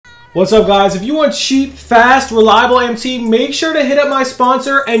What's up, guys? If you want cheap, fast, reliable MT, make sure to hit up my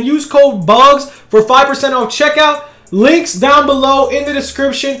sponsor and use code Bugz for 5% off checkout. Links down below in the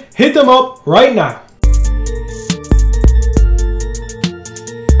description. Hit them up right now.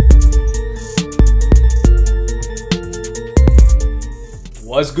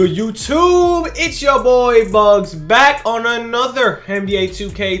 What's good, YouTube? It's your boy Bugz back on another NBA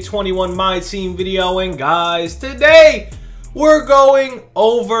 2K21 My Team video. And guys, today we're going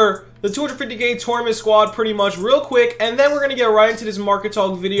over the 250k tournament squad pretty much real quick, and then we're going to get right into this market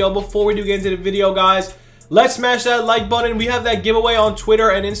talk video. Before we do get into the video, guys, let's smash that like button. We have that giveaway on Twitter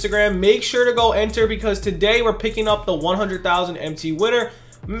and Instagram. Make sure to go enter because today we're picking up the 100,000 MT winner.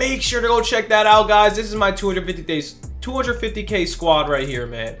 Make sure to go check that out, guys. This is my 250k squad right here,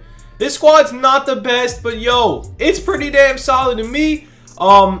 man. This squad's not the best, but yo, it's pretty damn solid to me.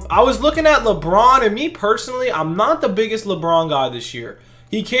 I was looking at LeBron, and me personally, I'm not the biggest LeBron guy this year.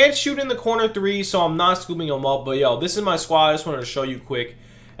 He can't shoot in the corner three, so I'm not scooping him up. But yo, this is my squad. I just wanted to show you quick.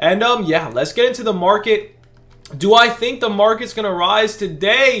 And yeah, let's get into the market. Do I think the market's gonna rise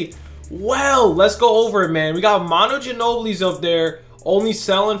today? Well, let's go over it, man. We got Manu Ginobili's up there, only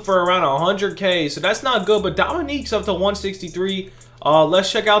selling for around 100k, so that's not good. But Dominique's up to 163.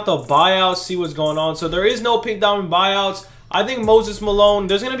 Let's check out the buyouts, see what's going on. So there is no pink diamond buyouts. I think Moses Malone,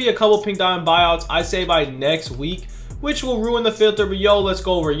 there's going to be a couple pink diamond buyouts, I say, by next week, which will ruin the filter. But yo, let's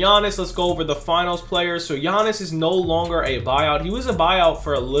go over Giannis. Let's go over the finals players. So Giannis is no longer a buyout. He was a buyout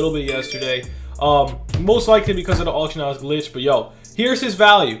for a little bit yesterday, most likely because of the auction house glitch. But yo, here's his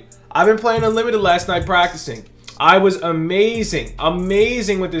value. I've been playing Unlimited last night practicing. I was amazing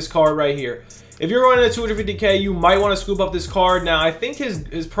with this card right here. If you're running a 250k, you might want to scoop up this card. Now, I think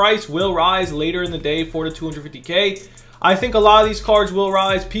his price will rise later in the day for the 250k. I think a lot of these cards will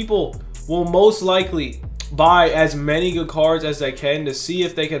rise. People will most likely buy as many good cards as they can to see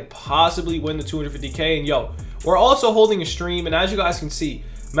if they could possibly win the 250k. And yo, we're also holding a stream, and as you guys can see,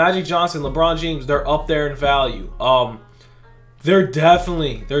 Magic Johnson, LeBron James, they're up there in value. They're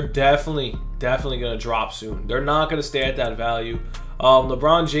definitely gonna drop soon. They're not gonna stay at that value.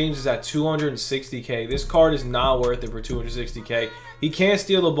 LeBron James is at 260k. This card is not worth it for 260k. He can't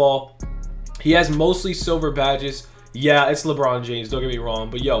steal the ball. He has mostly silver badges. Yeah, it's LeBron James, don't get me wrong.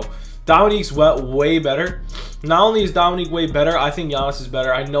 But yo, Dominique's way better. Not only is Dominique way better, I think Giannis is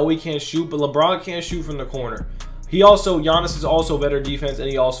better. I know he can't shoot, but LeBron can't shoot from the corner. Giannis is also better defense, and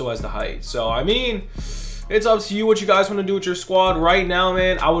he also has the height. So, I mean, it's up to you what you guys want to do with your squad. Right now,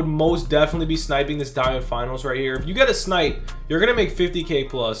 man, I would most definitely be sniping this Diamond Finals right here. If you get a snipe, you're going to make 50k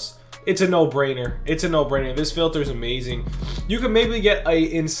plus. It's a no-brainer. It's a no-brainer. This filter is amazing. You can maybe get an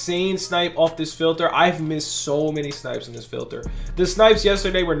insane snipe off this filter. I've missed so many snipes in this filter. The snipes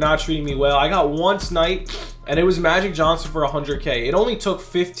yesterday were not treating me well. I got one snipe, and it was Magic Johnson for 100k. It only took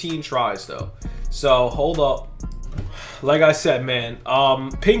 15 tries, though. So, hold up. Like I said, man,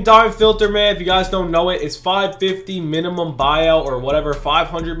 pink diamond filter, man, if you guys don't know it, it's 550 minimum buyout or whatever,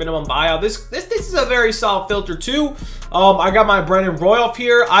 500 minimum buyout. This is a very solid filter too. I got my Brendan Roy up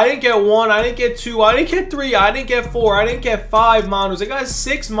here. I didn't get one, I didn't get two, I didn't get three, I didn't get four, I didn't get five Manus. I got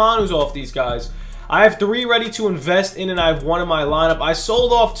 6 Manus off these guys. I have 3 ready to invest in, and I have 1 in my lineup. I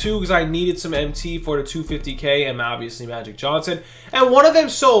sold off 2 because I needed some MT for the 250k and obviously Magic Johnson. And one of them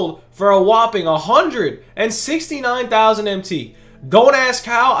sold for a whopping 169,000 MT. Don't ask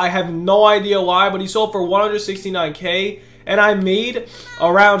how. I have no idea why, but he sold for 169k, and I made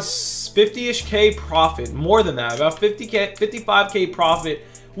around 50-ish K profit. More than that, about 50k, 55k profit,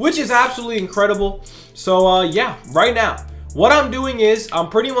 which is absolutely incredible. So yeah, right now, what I'm doing is I'm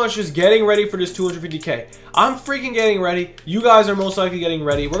pretty much just getting ready for this 250k. I'm freaking getting ready. You guys are most likely getting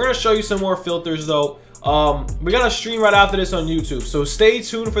ready. We're going to show you some more filters, though. We got a stream right after this on YouTube, so stay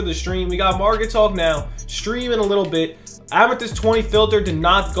tuned for the stream. We got market talk now, stream in a little bit. Amethyst 20 filter did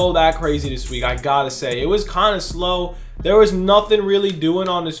not go that crazy this week, I gotta say. It was kind of slow. There was nothing really doing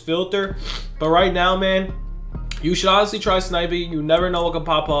on this filter. But right now, man, you should honestly try sniping. You never know what can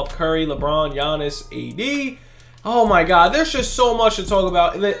pop up. Curry, LeBron, Giannis, AD. Oh my god, there's just so much to talk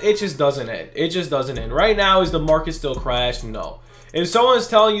about. It just doesn't end. It just doesn't end. Right now, is the market still crashed? No. If someone's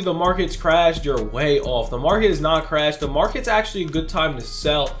telling you the market's crashed, you're way off. The market is not crashed. The market's actually a good time to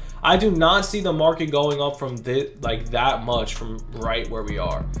sell. I do not see the market going up from that much from right where we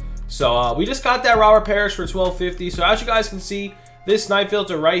are. So we just got that Robert Parrish for 1250. So as you guys can see, this snipe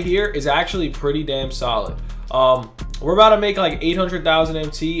filter right here is actually pretty damn solid. We're about to make like 800,000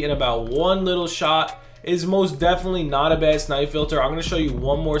 MT in about one little shot. Is most definitely not a bad snipe filter. I'm going to show you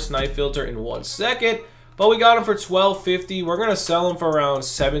one more snipe filter in 1 second. but we got him for $12.50. We're gonna sell him for around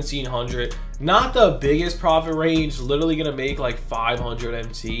 $1,700. Not the biggest profit range, literally gonna make like 500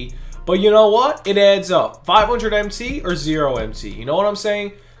 MT. But you know what? It adds up. 500 MT or 0 MT. You know what I'm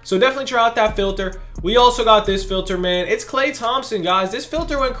saying? So definitely try out that filter. We also got this filter, man. It's Klay Thompson, guys. This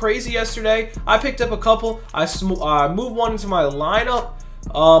filter went crazy yesterday. I picked up a couple. I moved one into my lineup.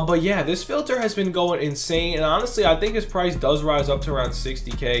 But yeah, this filter has been going insane. And honestly, I think his price does rise up to around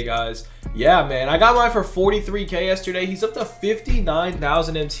 60K, guys. Yeah, man. I got mine for 43K yesterday. He's up to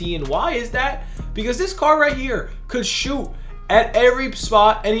 59,000 MT. And why is that? Because this card right here could shoot at every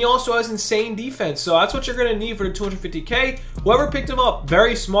spot, and he also has insane defense. So that's what you're gonna need for the 250K. Whoever picked him up,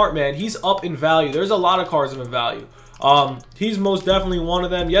 very smart, man. He's up in value. There's a lot of cards in value. He's most definitely one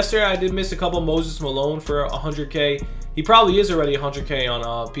of them. Yesterday I did miss a couple Moses Malone for 100K. He probably is already 100K on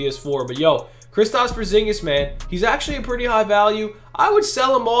PS4. But yo, Kristaps Porzingis, man, he's actually a pretty high value. I would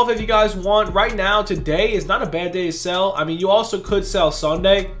sell him off if you guys want. Right now, today is not a bad day to sell. I mean, you also could sell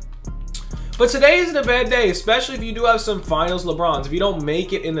Sunday. But today isn't a bad day, especially if you do have some finals LeBrons. If you don't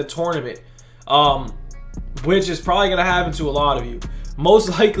make it in the tournament, which is probably going to happen to a lot of you,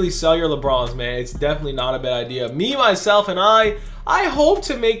 most likely sell your LeBrons, man. It's definitely not a bad idea. Me, myself, and I hope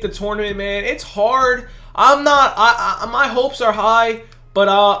to make the tournament, man. It's hard. My hopes are high, but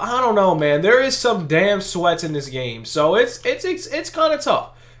I don't know, man. There is some damn sweats in this game, so it's kind of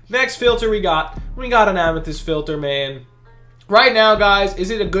tough. Next filter we got an amethyst filter, man. Right now, guys, is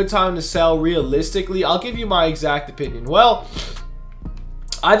it a good time to sell realistically? I'll give you my exact opinion. Well,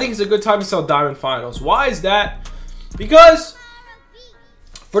 I think it's a good time to sell Diamond Finals. Why is that? Because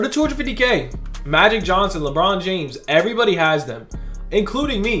for the 250K, Magic Johnson, LeBron James, everybody has them,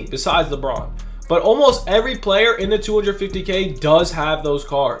 including me, besides LeBron. But almost every player in the 250K does have those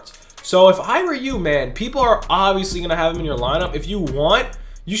cards. So if I were you, man, people are obviously going to have them in your lineup. If you want,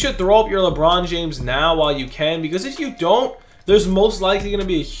 you should throw up your LeBron James now while you can, because if you don't, there's most likely going to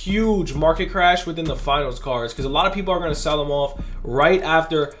be a huge market crash within the finals cards, because a lot of people are going to sell them off right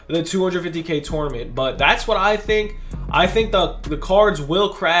after the 250K tournament. But that's what I think. I think the cards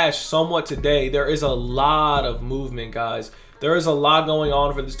will crash somewhat today. There is a lot of movement, guys. There is a lot going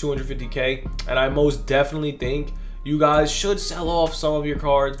on for this 250K, and I most definitely think you guys should sell off some of your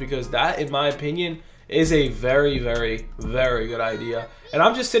cards, because that, in my opinion, is a very, very, very good idea. And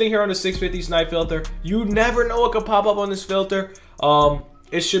I'm just sitting here on the 650 snipe filter. You never know what could pop up on this filter.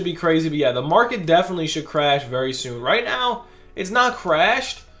 It should be crazy, but yeah, the market definitely should crash very soon. Right now, it's not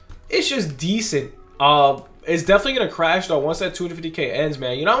crashed. It's just decent. It's definitely gonna crash though once that 250K ends,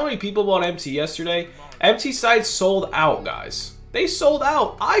 man. You know how many people bought MT yesterday? MT sites sold out, guys. They sold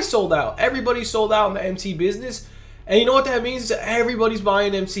out. I sold out. Everybody sold out in the MT business. And you know what that means? Everybody's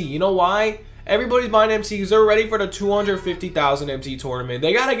buying MT. You know why? Everybody's buying MT because they're ready for the 250,000 MT tournament.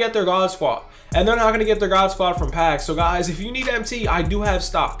 They got to get their God Squad. And they're not going to get their God Squad from packs. So, guys, if you need MT, I do have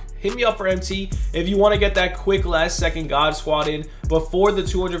stock. Hit me up for MT. If you want to get that quick last-second God Squad in before the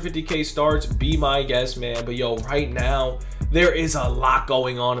 250K starts, be my guest, man. But, yo, right now, there is a lot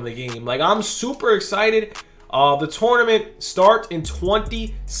going on in the game. Like, I'm super excited. The tournament starts in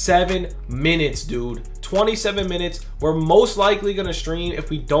 27 minutes, dude. 27 minutes. We're most likely going to stream. If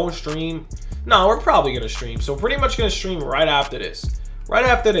we don't stream, no, we're probably going to stream. So pretty much going to stream right after this. Right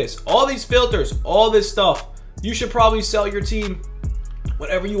after this. All these filters, all this stuff. You should probably sell your team.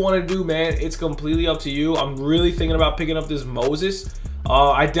 Whatever you want to do, man. It's completely up to you. I'm really thinking about picking up this Moses.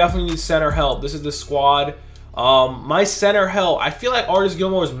 I definitely need center help. This is the squad. My center help. I feel like Artis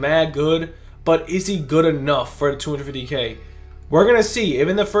Gilmore is mad good. But is he good enough for the 250K? We're going to see. If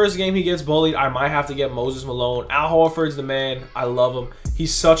in the first game he gets bullied, I might have to get Moses Malone. Al Horford's the man. I love him.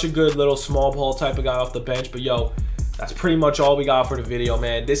 He's such a good little small ball type of guy off the bench. But, yo, that's pretty much all we got for the video,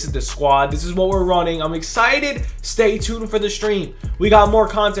 man. This is the squad. This is what we're running. I'm excited. Stay tuned for the stream. We got more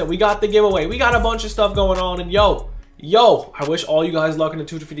content. We got the giveaway. We got a bunch of stuff going on. And, yo, I wish all you guys luck in the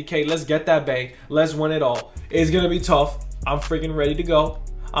 250K. Let's get that bank. Let's win it all. It's going to be tough. I'm freaking ready to go.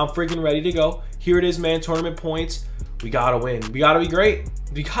 I'm freaking ready to go. Here it is, man. Tournament points. We gotta win. We gotta be great.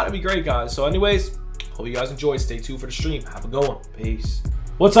 We gotta be great, guys. So anyways, hope you guys enjoyed. Stay tuned for the stream. Have a good one. Peace.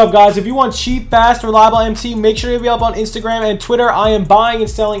 What's up, guys? If you want cheap, fast, reliable MT, make sure to be up on Instagram and Twitter. I am buying and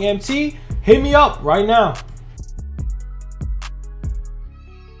selling MT. Hit me up right now.